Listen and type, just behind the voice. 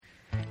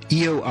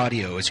EO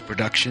Audio is a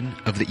production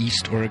of the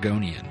East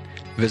Oregonian.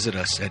 Visit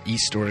us at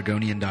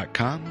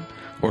eastoregonian.com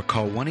or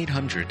call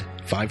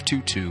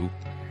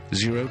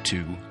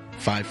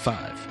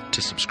 1-800-522-0255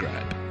 to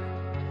subscribe.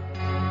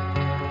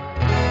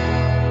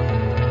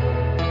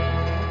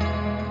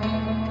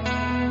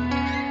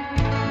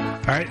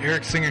 All right,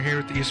 Eric Singer here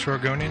with the East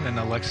Oregonian and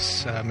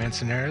Alexis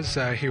Manzanares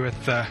here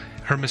with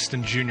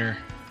Hermiston Jr.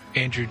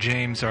 Andrew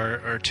James,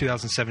 our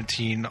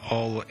 2017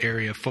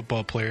 All-Area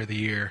Football Player of the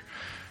Year.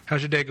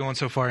 How's your day going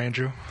so far,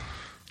 Andrew?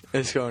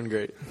 It's going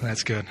great.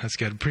 That's good. That's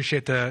good.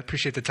 Appreciate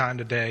the time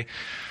today.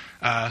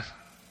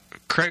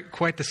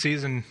 Quite the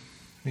season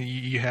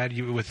you had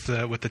with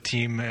the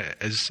team.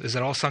 Is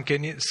that all sunk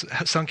in yet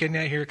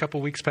here a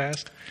couple weeks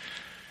past?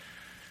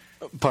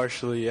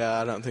 Partially, yeah.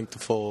 I don't think the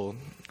full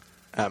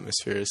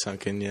atmosphere is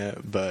sunk in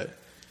yet, but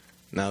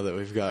now that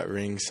we've got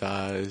ring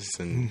size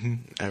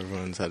and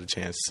everyone's had a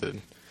chance to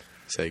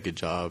say good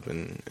job,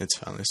 and it's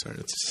finally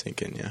started to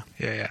sink in.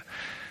 Yeah.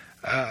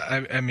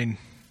 I mean,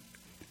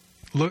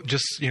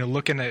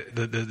 looking at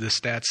the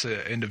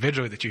stats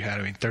individually that you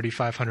had. I mean,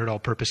 3,500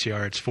 all-purpose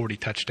yards, 40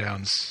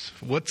 touchdowns.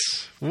 What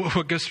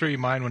goes through your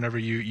mind whenever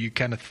you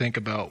kind of think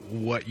about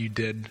what you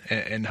did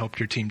and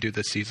helped your team do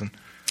this season?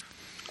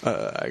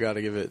 I got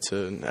to give it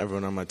to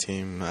everyone on my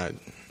team. I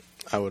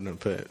wouldn't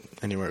have put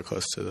anywhere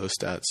close to those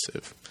stats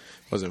if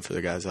it wasn't for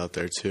the guys out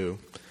there too.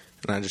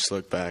 And I just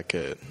look back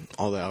at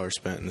all the hours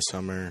spent in the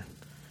summer,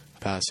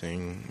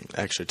 passing,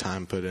 extra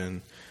time put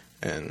in,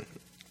 and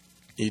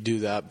you do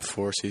that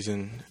before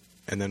season,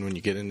 and then when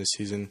you get into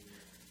season,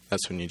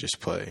 that's when you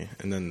just play.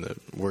 And then the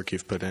work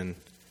you've put in,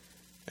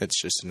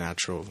 it's just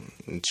natural.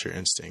 It's your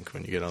instinct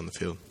when you get on the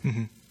field.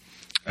 Mm-hmm.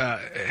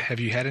 Have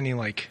you had any,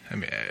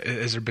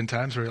 has there been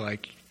times where you're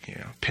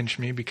pinch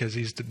me because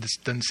this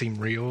doesn't seem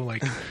real?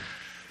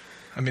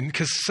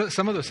 Because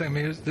some of those,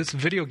 it's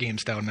video game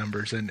style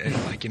numbers and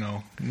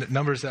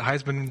numbers that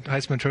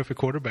Heisman Trophy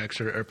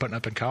quarterbacks are putting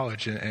up in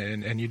college,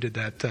 and you did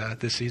that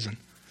this season.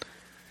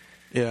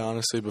 Yeah,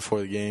 honestly, before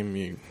the game,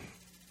 you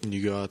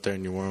go out there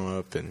and you warm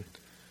up, and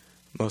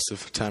most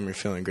of the time you're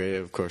feeling great.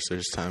 Of course,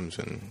 there's times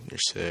when you're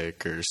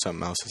sick or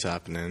something else is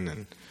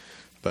happening,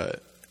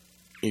 but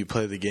you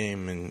play the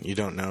game and you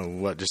don't know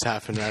what just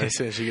happened right as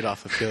soon as you get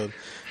off the field,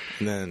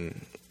 and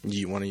then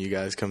one of you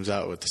guys comes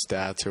out with the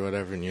stats or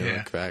whatever, and you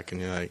look back and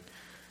you're like,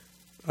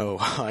 "Oh,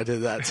 I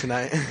did that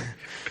tonight."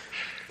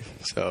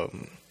 So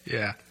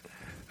yeah.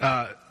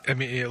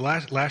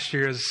 Last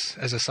year as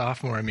a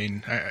sophomore, I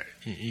want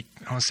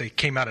to say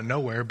came out of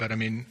nowhere, but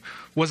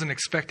wasn't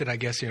expected, I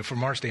guess,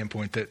 from our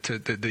standpoint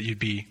that you'd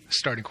be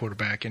starting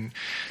quarterback, and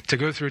to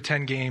go through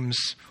 10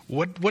 games.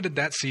 What did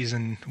that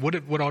season?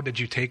 What all did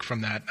you take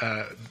from that?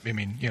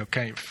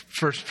 Kind of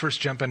first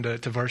jump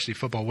into varsity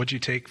football. What did you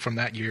take from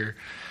that year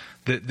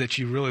that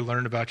you really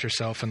learned about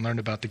yourself and learned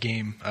about the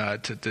game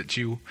that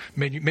you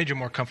made you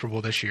more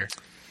comfortable this year?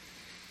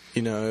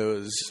 It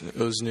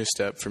was a new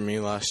step for me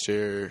last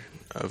year.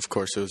 Of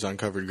course, it was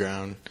uncovered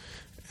ground,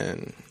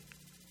 and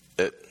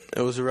it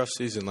was a rough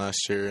season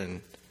last year,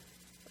 and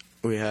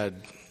we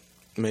had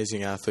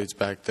amazing athletes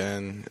back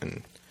then,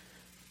 and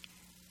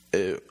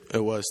it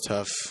was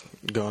tough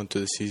going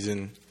through the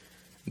season,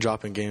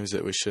 dropping games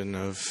that we shouldn't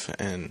have,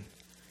 and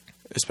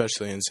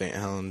especially in St.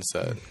 Helens,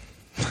 that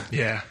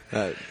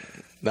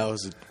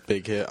was a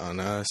big hit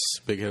on us,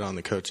 big hit on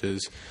the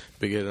coaches,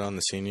 big hit on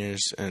the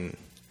seniors, and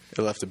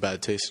it left a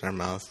bad taste in our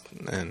mouth,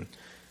 and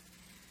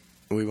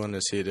we wanted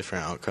to see a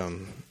different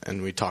outcome,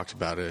 and we talked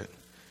about it,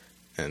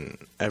 and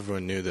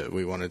everyone knew that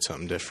we wanted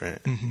something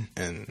different,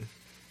 and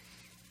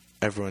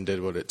everyone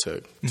did what it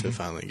took to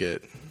finally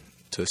get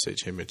to the state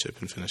championship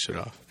and finish it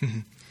off.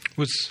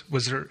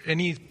 Was there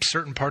any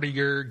certain part of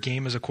your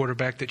game as a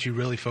quarterback that you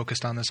really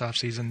focused on this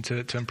offseason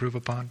to improve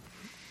upon?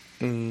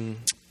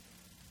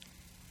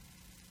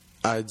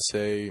 I'd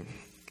say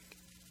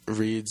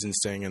reads and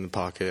staying in the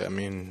pocket.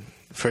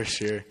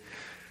 First year,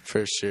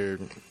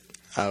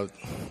 I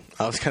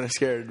was kind of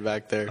scared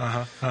back there,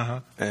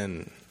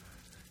 and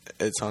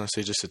it's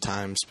honestly just a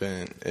time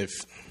spent. If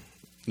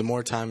the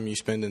more time you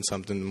spend in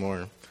something, the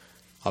more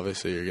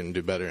obviously you're going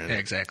to do better in it.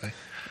 Exactly.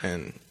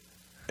 And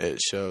it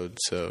showed.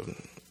 So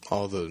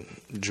all the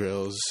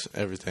drills,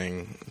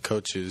 everything, the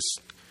coaches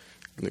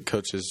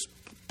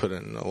put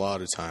in a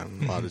lot of time,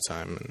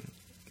 and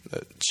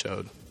that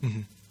showed.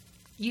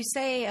 You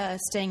say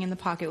staying in the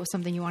pocket was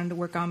something you wanted to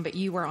work on, but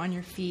you were on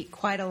your feet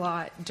quite a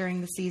lot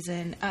during the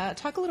season.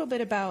 Talk a little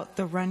bit about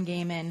the run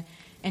game and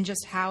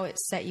just how it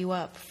set you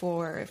up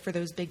for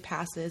those big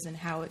passes and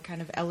how it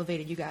kind of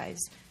elevated you guys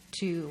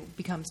to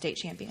become state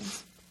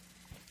champions.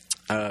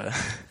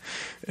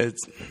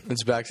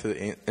 It's back to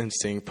the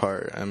instinct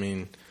part.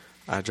 I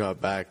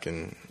drop back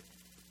and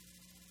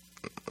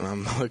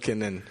I'm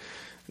looking, and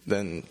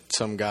then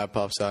some guy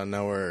pops out of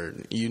nowhere.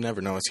 You never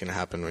know what's going to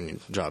happen when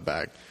you drop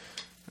back.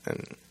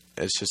 And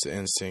it's just an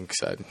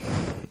instinct. I'd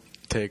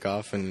take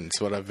off, and it's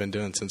what I've been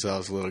doing since I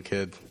was a little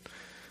kid.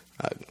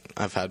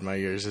 I've had my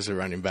years as a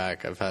running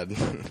back. I've had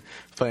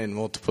playing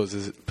multiple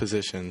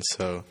positions,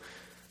 so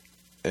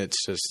it's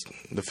just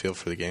the feel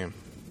for the game.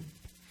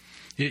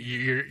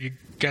 You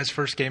guys'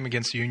 first game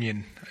against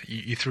Union,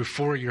 you threw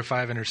 4 of your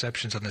 5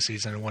 interceptions on the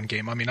season in one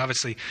game. I mean,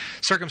 obviously,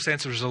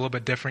 circumstances were a little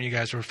bit different. You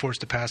guys were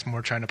forced to pass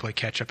more, trying to play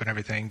catch up and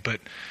everything.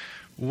 But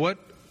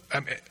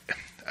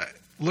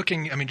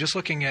just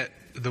looking at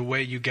the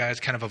way you guys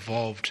kind of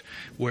evolved,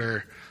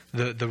 where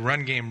the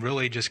run game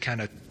really just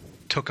kind of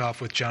took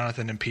off with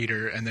Jonathan and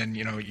Peter, and then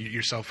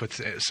yourself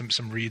with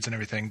some reads and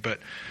everything. But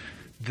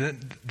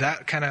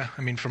that kind of,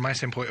 from my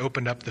standpoint,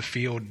 opened up the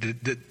field.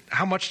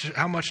 How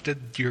much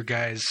did your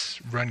guys'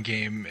 run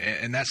game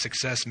and that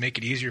success make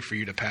it easier for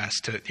you to pass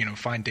to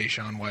find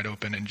Deshaun wide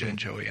open and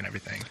Joey and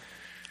everything?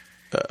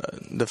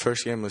 The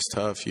first game was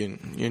tough.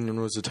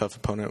 Union was a tough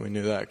opponent. We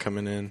knew that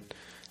coming in,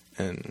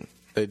 and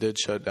they did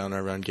shut down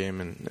our run game,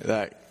 and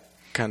that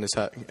kind of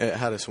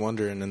had us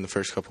wondering in the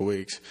first couple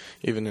weeks.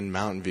 Even in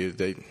Mountain View,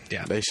 they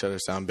shut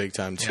us down big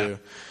time too. Yeah.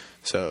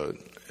 So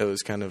it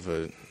was kind of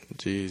a,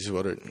 geez,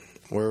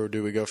 where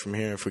do we go from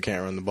here if we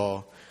can't run the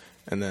ball?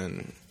 And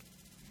then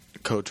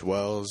Coach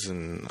Wells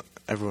and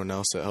everyone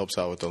else that helps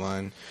out with the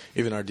line,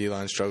 even our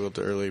D-line struggled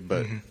early,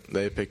 but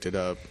they picked it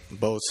up.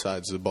 Both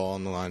sides of the ball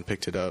on the line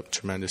picked it up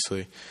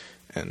tremendously.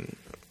 And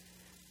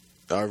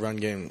our run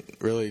game,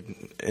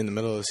 really, in the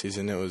middle of the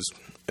season, it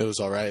was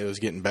all right. It was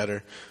getting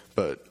better.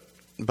 But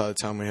by the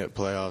time we hit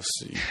playoffs,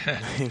 I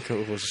think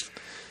it was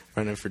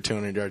running for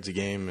 200 yards a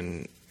game,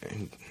 and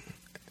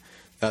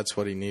that's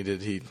what he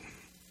needed. He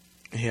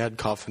had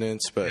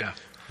confidence, but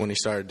when he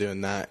started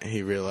doing that,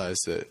 he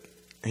realized that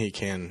he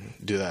can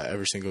do that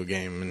every single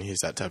game, and he's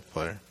that type of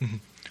player. Mm-hmm.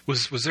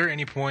 Was there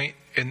any point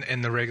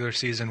in the regular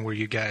season where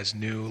you guys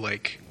knew,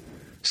 like,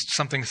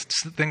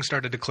 things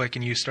started to click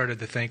and you started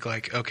to think,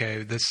 like,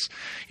 okay, this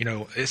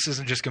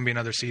isn't just going to be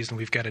another season.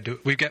 We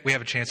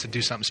have a chance to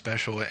do something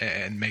special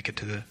and make it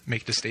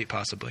to state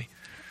possibly?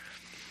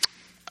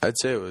 I'd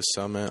say it was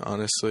Summit,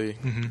 honestly.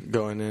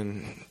 Going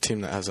in,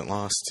 team that hasn't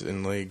lost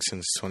in league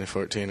since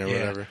 2014 or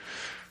whatever.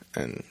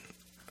 And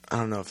I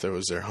don't know if there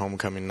was their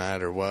homecoming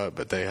night or what,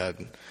 but they had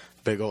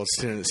big old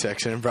student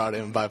section brought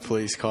in by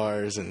police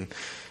cars, and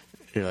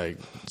you're like,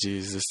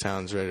 geez, this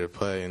town's ready to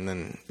play. And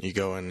then you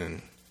go in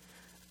and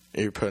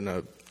you're putting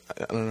up,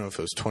 I don't know if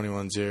it was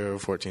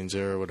 21-0, 14-0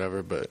 or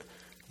whatever, but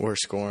we're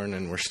scoring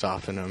and we're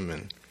stopping them,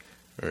 and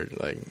we're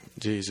like,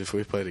 geez, if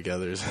we play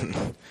together,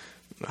 then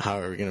how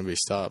are we going to be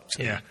stopped?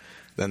 So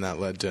then that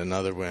led to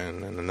another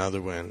win and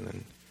another win,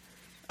 and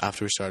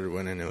after we started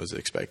winning, it was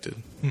expected.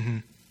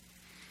 When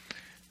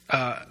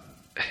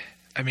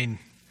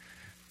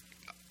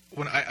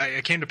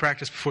I came to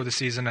practice before the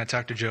season, I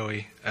talked to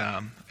Joey,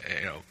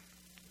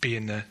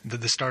 being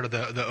the start of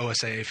the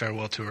OSAA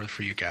farewell tour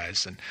for you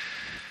guys, and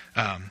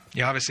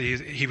obviously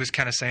he was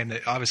kind of saying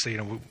that obviously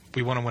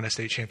we want to win a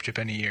state championship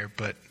any year,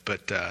 but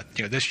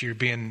this year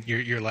being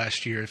your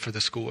last year for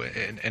the school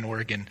in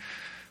Oregon,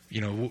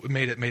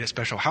 made it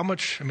special. How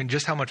much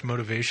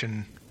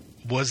motivation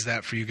was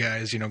that for you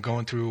guys?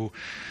 Going through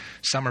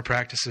summer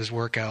practices,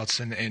 workouts,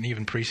 and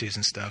even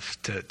preseason stuff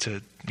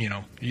to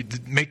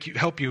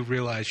help you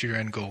realize your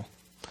end goal.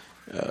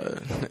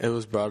 It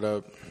was brought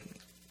up,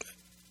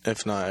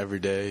 if not every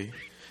day.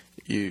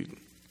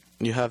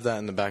 You have that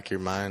in the back of your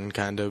mind,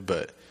 kind of,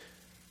 but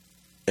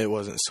it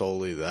wasn't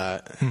solely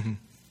that.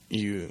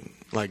 You,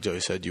 like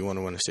Joey said, you want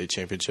to win a state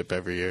championship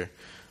every year,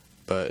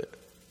 but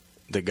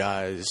the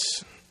guys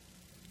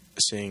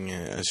seeing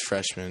it as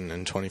freshmen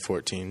in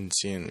 2014,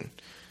 seeing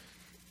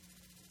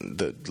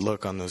the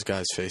look on those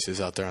guys' faces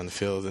out there on the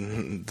field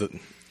and the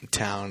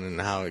town and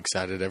how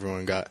excited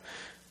everyone got,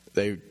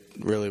 they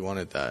really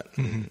wanted that.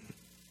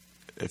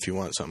 If you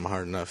want something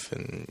hard enough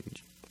and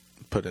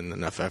put in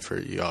enough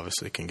effort, you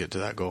obviously can get to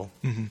that goal.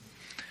 And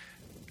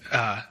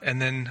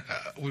then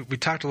we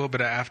talked a little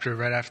bit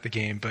right after the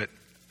game, but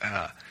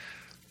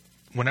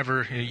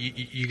whenever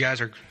you guys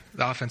are,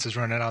 the offense is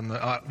running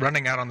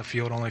out on the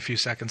field, only a few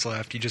seconds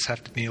left. You just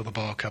have to kneel the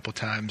ball a couple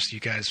times.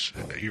 You guys,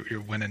 you're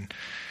winning.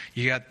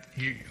 You got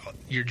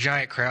your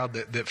giant crowd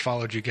that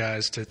followed you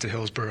guys to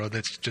Hillsboro.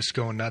 That's just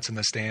going nuts in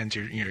the stands.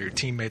 Your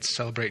teammates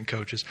celebrating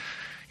coaches.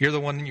 You're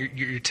the one.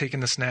 You're taking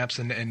the snaps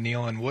and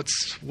kneeling.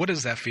 What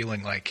is that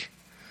feeling like?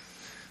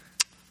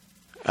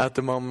 At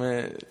the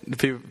moment,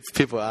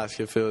 people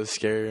ask if it was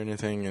scary or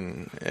anything,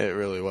 and it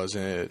really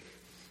wasn't.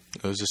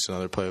 It was just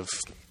another play of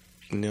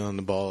kneeling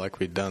the ball like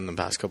we'd done the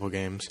past couple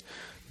games.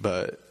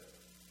 But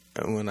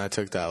when I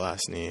took that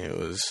last knee, it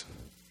was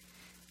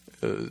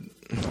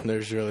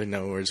there's really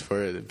no words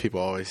for it. People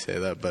always say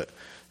that, but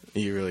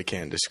you really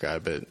can't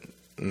describe it.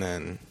 And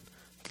then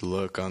the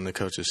look on the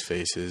coaches'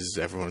 faces,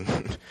 everyone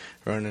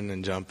running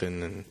and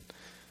jumping, and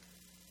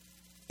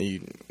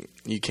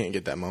you can't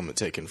get that moment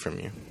taken from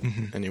you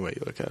any way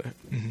you look at it.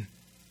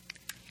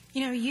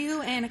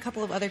 You and a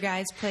couple of other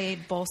guys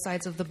played both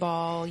sides of the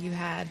ball. You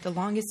had the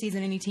longest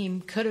season any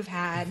team could have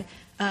had.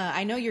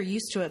 I know you're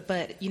used to it,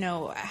 but,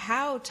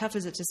 how tough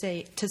is it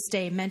to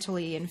stay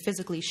mentally and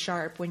physically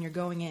sharp when you're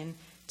going in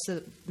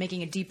to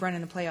making a deep run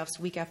in the playoffs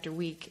week after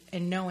week,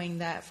 and knowing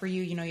that for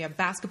you, you have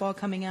basketball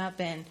coming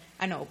up, and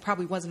I know it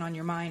probably wasn't on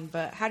your mind,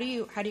 but how do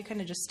you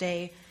kind of just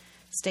stay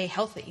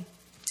healthy?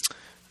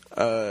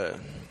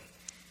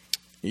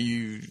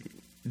 you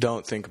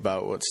don't think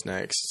about what's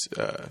next.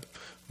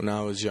 When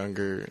I was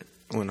younger,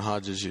 when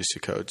Hodges used to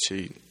coach,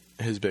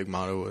 his big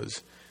motto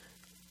was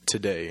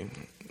today.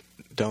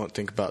 Don't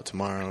think about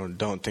tomorrow.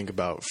 Don't think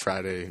about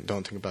Friday.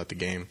 Don't think about the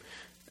game.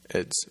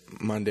 It's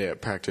Monday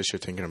at practice. You're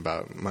thinking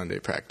about Monday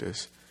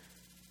practice.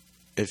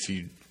 If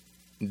you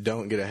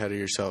don't get ahead of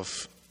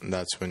yourself,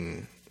 that's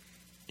when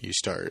you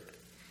start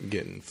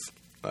getting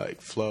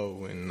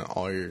flow in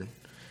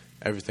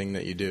everything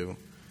that you do.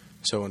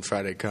 So when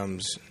Friday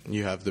comes,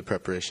 you have the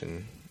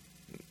preparation,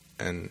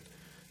 and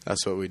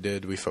that's what we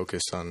did. We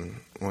focused on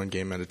one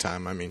game at a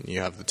time. I mean,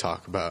 you have the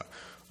talk about,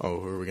 who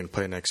are we going to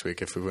play next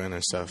week if we win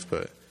and stuff,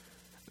 but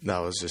that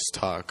was just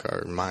talk.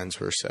 Our minds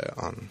were set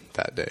on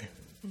that day.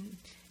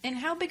 And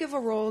how big of a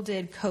role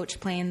did Coach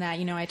play in that?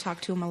 I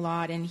talked to him a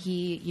lot, and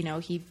he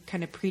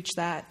kind of preached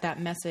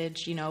that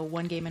message,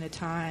 one game at a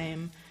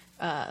time.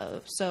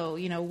 So,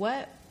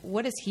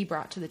 what has he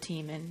brought to the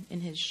team in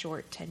his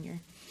short tenure?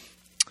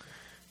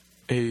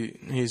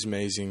 He's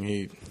amazing.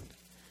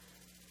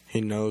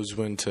 He knows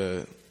when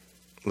to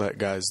let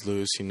guys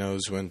loose. He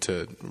knows when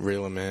to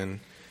reel them in.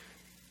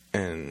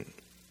 And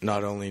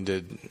not only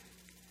did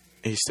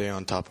he stay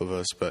on top of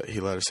us, but he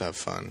let us have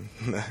fun.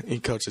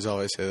 Coaches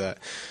always say that,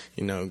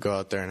 go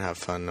out there and have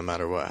fun no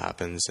matter what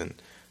happens, and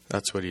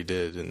that's what he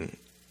did. And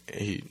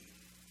he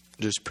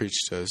just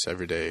preached to us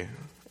every day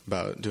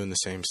about doing the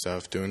same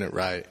stuff, doing it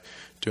right,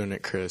 doing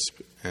it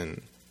crisp,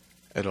 and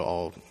it'll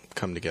all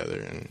come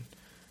together. And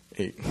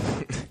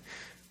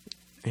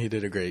he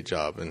did a great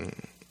job, and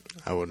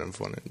I wouldn't have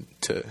wanted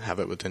to have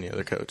it with any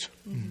other coach.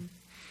 Mm-hmm.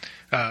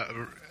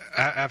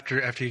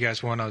 After you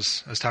guys won, I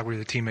was talking with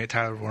your teammate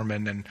Tyler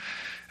Warman, and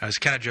I was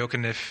kind of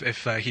joking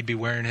if he'd be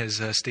wearing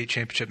his state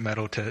championship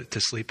medal to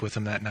sleep with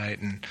him that night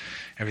and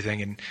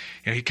everything. And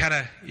he kind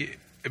of,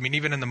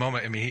 even in the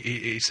moment,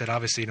 he said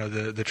obviously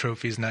the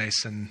trophy's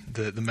nice and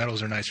the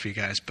medals are nice for you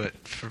guys,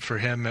 but for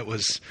him it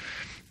was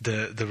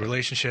the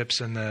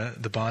relationships and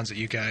the bonds that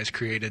you guys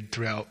created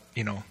throughout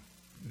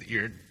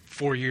your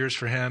 4 years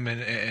for him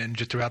and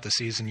just throughout the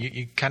season.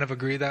 You kind of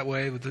agree that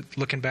way with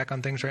looking back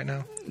on things right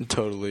now?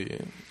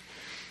 Totally.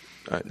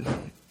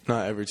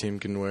 Not every team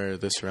can wear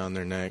this around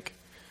their neck,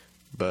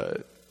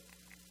 but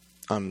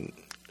I'm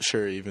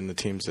sure even the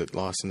teams that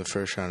lost in the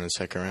first round and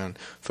second round,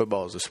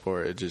 football is a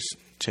sport. It just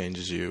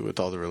changes you with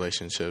all the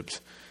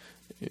relationships.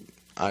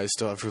 I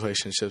still have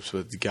relationships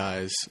with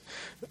guys.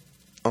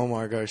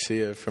 Omar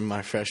Garcia from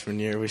my freshman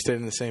year, we stayed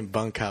in the same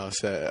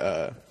bunkhouse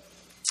at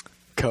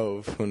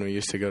Cove when we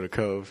used to go to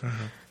Cove.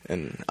 Uh-huh.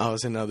 And I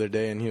was in the other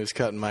day, and he was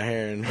cutting my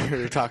hair, and we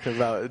were talking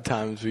about the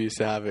times we used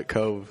to have at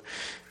Cove.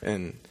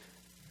 And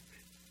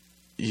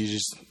you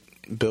just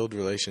build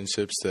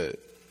relationships that,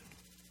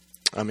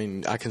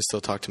 I can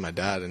still talk to my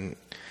dad, and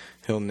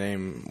he'll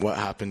name what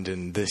happened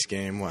in this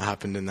game, what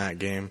happened in that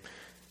game,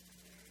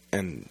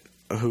 and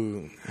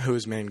who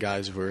his main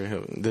guys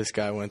were. This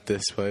guy went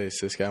this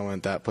place, this guy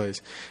went that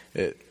place.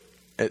 It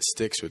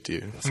sticks with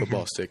you.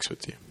 Football sticks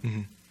with you.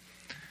 Mm-hmm.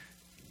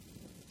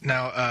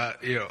 Now,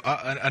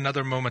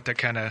 another moment that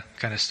kind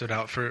of stood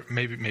out for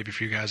maybe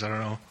for you guys, I don't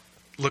know.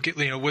 Look at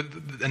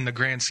in the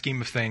grand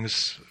scheme of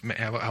things,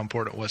 how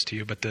important it was to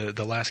you. But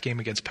the last game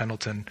against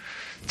Pendleton,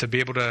 to be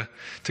able to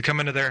come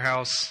into their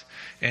house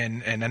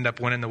and end up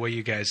winning the way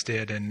you guys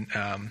did, and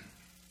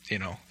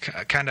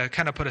kind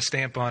of put a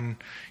stamp on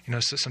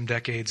some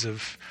decades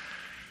of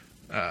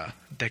I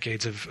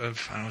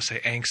don't want to say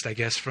angst, I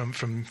guess,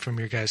 from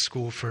your guys'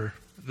 school for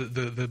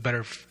the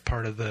better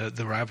part of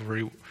the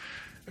rivalry.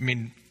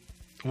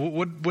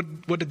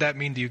 What did that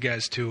mean to you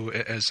guys too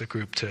as a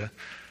group to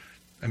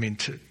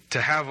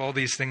have all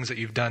these things that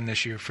you've done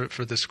this year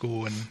for the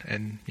school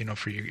and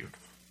for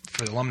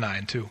the alumni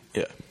and too?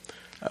 Yeah.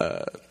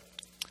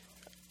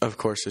 Of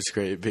course it's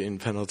great beating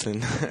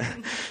Pendleton.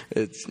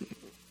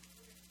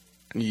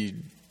 You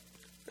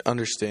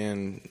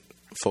understand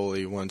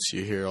fully once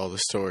you hear all the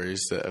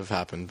stories that have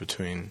happened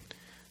between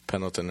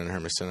Pendleton and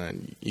Hermiston.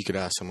 And you could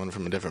ask someone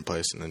from a different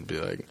place and then be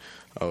like,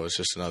 oh, it's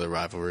just another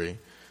rivalry.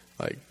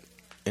 Like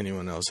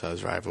anyone else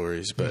has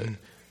rivalries, but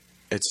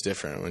it's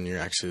different when you're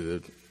actually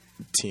the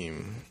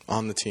team,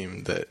 on the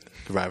team that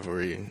the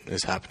rivalry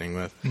is happening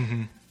with.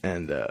 Mm-hmm.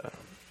 And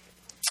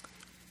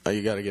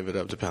you got to give it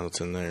up to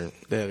Pendleton.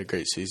 They had a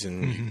great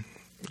season. Mm-hmm.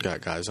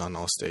 Got guys on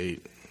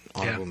All-State,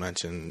 honorable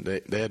mention.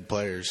 They had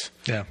players.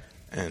 Yeah.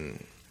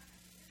 And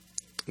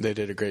they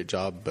did a great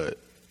job, but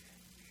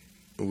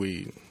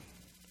we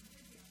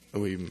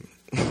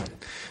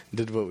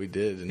did what we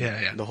did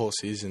and the whole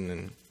season,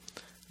 and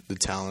the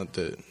talent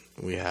that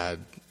we had.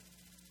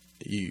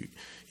 You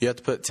have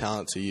to put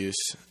talent to use,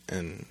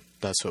 and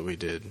that's what we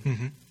did.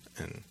 Mm-hmm.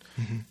 And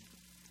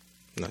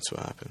that's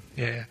what happened.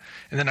 Yeah.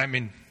 And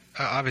then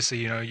obviously,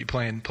 you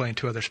playing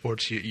two other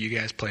sports. You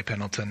guys play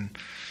Pendleton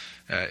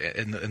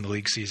in the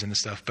league season and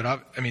stuff.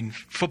 But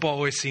football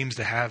always seems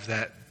to have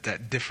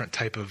that different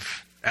type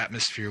of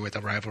atmosphere with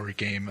a rivalry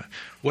game.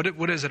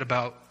 What is it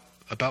about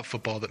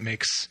football that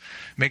makes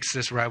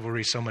this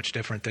rivalry so much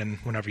different than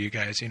whenever you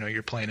guys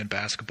you're playing in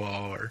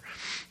basketball or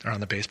on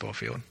the baseball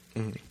field?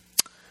 Mm-hmm.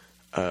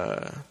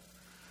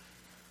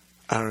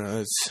 I don't know.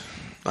 It's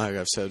like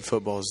I've said,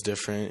 football is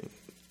different.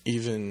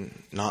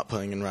 Even not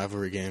playing in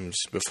rivalry games,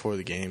 before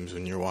the games,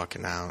 when you're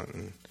walking out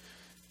and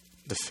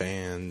the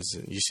fans,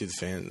 you see the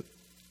fans.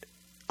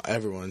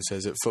 Everyone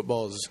says it.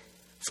 Football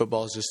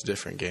is just a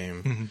different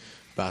game. Mm-hmm.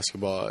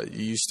 Basketball,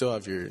 you still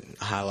have your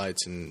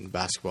highlights in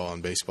basketball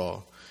and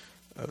baseball,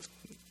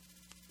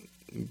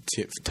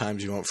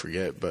 times you won't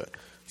forget. But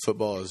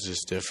football is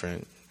just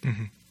different.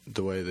 Mm-hmm.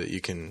 The way that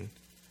you can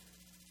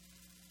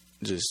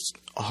just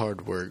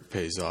hard work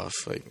pays off.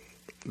 Like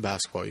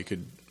basketball, you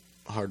could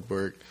hard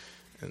work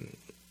and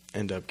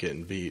end up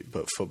getting beat.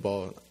 But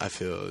football, I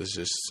feel, is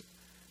just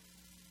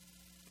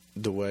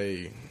the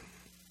way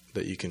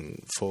that you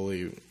can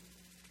fully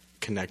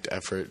connect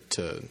effort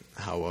to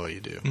how well you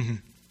do. Mm-hmm.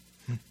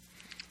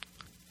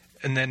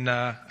 And then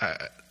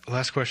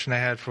last question I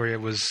had for you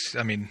was,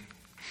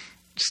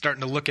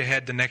 starting to look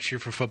ahead to next year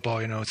for football.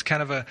 It's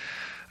kind of a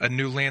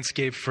new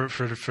landscape for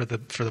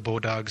the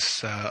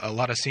Bulldogs. A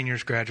lot of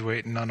seniors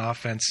graduating on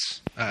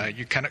offense.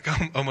 You're kind of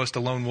almost a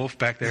lone wolf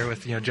back there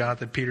with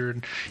Jonathan Peter.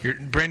 Your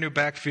brand new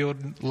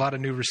backfield, a lot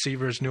of new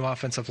receivers, new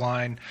offensive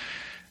line.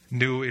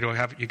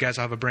 You guys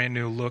will have a brand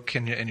new look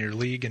in your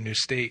league and new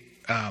state.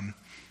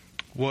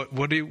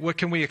 What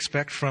can we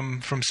expect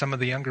from some of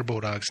the younger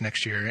Bulldogs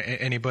next year?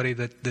 Anybody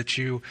that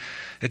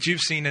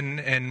you've seen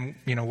in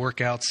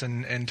workouts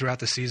and throughout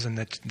the season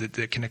that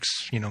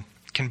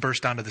can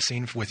burst onto the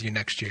scene with you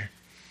next year?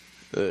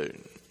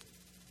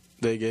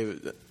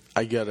 There's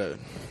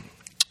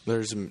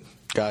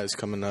guys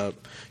coming up.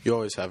 You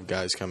always have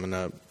guys coming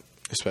up,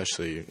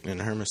 especially in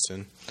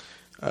Hermiston.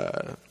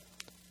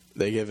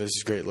 They give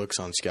us great looks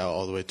on scout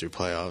all the way through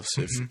playoffs.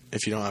 Mm-hmm.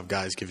 If you don't have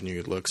guys giving you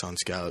good looks on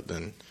scout,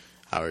 then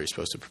how are you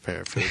supposed to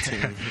prepare for the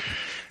team?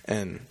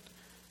 And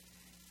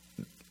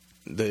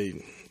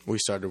we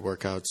started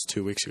workouts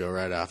 2 weeks ago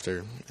right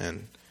after,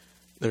 and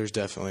there's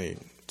definitely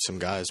some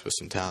guys with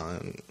some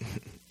talent.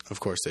 Of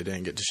course, they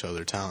didn't get to show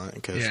their talent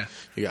because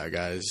you got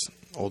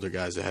older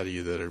guys ahead of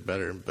you that are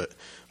better. But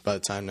by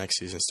the time next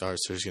season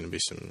starts, there's going to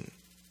be some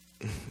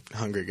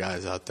hungry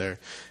guys out there.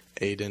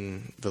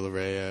 Aiden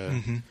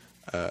Villarreal, mm-hmm.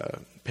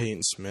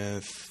 Peyton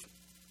Smith,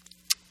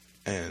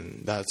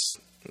 and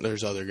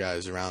there's other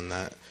guys around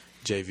that.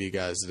 JV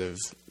guys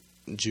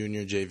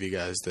junior JV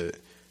guys that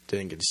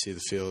didn't get to see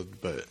the field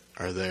but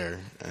are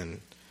there,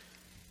 and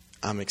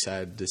I'm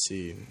excited to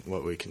see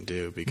what we can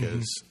do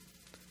because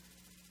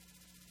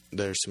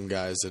there's some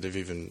guys that have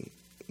even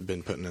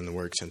been putting in the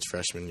work since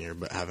freshman year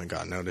but haven't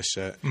got noticed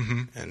yet,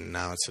 and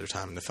now it's their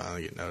time to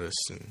finally get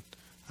noticed, and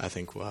I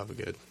think we'll have a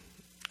good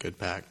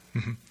pack.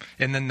 Mm-hmm.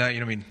 And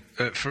then,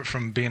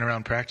 from being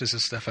around practice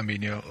and stuff, at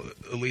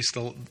least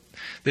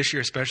this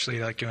year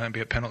especially, like be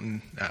at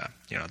Pendleton,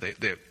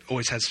 they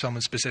always had someone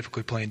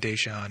specifically playing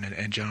Deshaun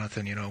and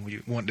Jonathan. We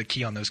wanted to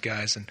key on those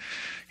guys, and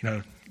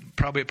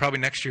probably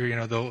next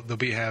year, they'll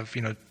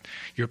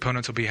your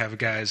opponents will have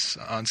guys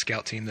on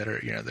scout team that are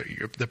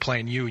they're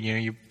playing you.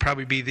 You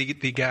probably be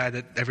the guy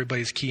that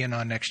everybody's keying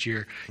on next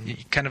year. Mm-hmm. You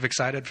kind of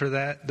excited for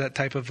that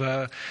type of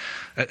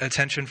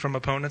attention from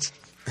opponents.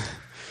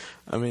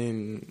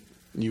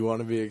 You want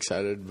to be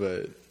excited,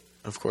 but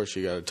of course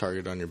you got a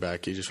target on your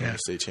back. You just want a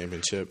state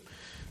championship.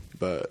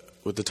 But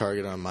with the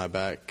target on my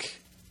back,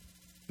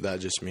 that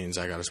just means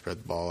I got to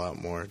spread the ball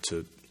out more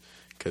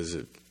because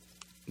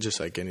just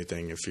like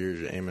anything, if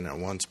you're aiming at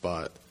one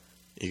spot,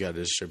 you got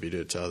to distribute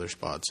it to other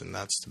spots, and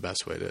that's the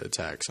best way to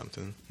attack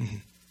something. Mm-hmm.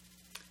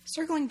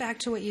 Circling back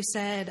to what you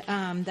said,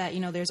 that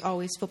there's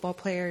always football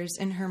players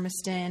in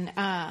Hermiston.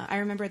 I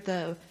remember at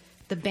the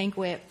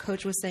banquet,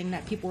 coach was saying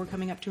that people were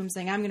coming up to him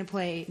saying, "I'm going to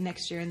play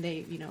next year," and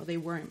they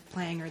weren't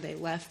playing or they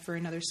left for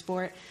another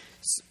sport.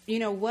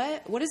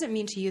 What does it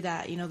mean to you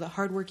that the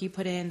hard work you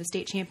put in, the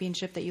state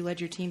championship that you led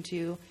your team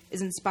to,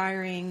 is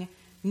inspiring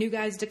new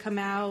guys to come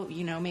out?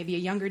 Maybe a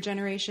younger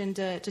generation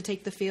to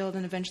take the field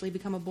and eventually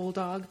become a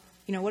Bulldog.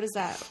 What does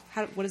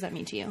that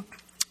mean to you?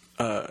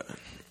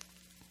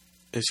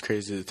 It's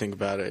crazy to think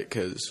about it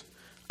because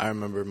I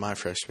remember my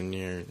freshman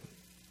year.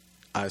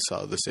 I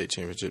saw the state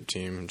championship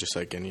team just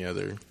like any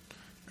other,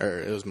 or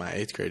it was my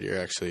 8th grade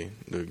year actually.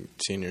 The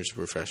seniors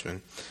were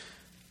freshmen,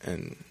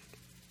 and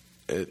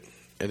it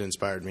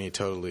inspired me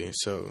totally.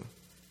 So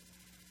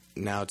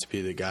now to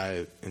be the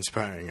guy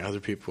inspiring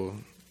other people,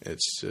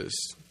 it's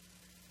just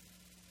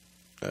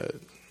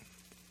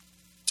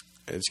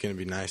it's going to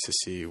be nice to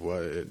see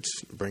what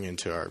it's bringing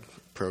to our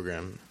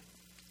program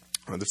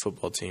or the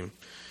football team,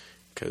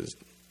 because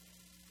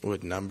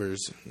with numbers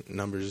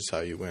is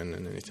how you win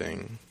in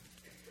anything.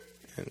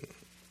 And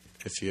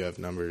if you have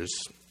numbers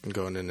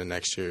going into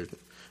next year,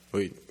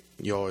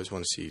 you always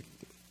want to see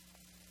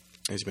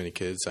as many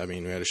kids.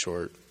 We had a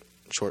short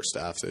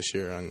staff this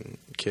year on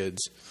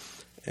kids,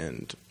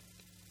 and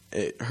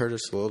it hurt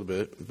us a little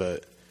bit.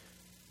 But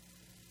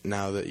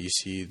now that you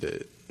see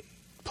that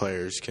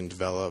players can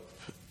develop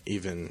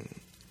even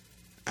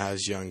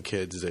as young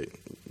kids, that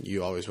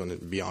you always want to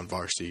be on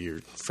varsity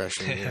your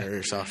freshman year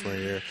or sophomore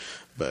year,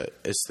 but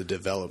it's the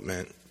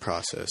development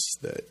process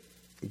that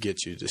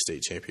get you to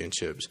state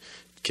championships.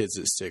 kids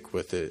that stick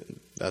with it.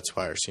 That's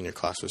why our senior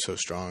class was so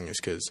strong, is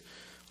because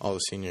all the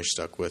seniors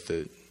stuck with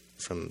it,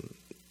 from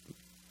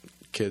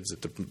kids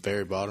at the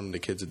very bottom to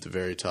kids at the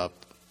very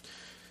top,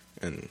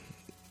 and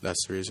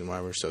that's the reason why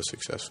we're so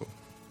successful.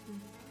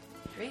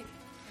 Great.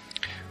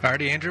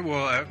 Alrighty, Andrew.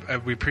 Well,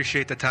 we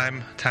appreciate the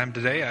time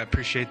today. I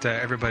appreciate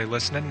everybody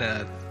listening.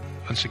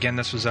 Once again,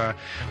 this was our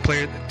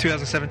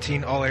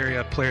 2017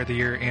 All-Area Player of the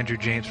Year, Andrew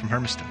James from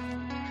Hermiston.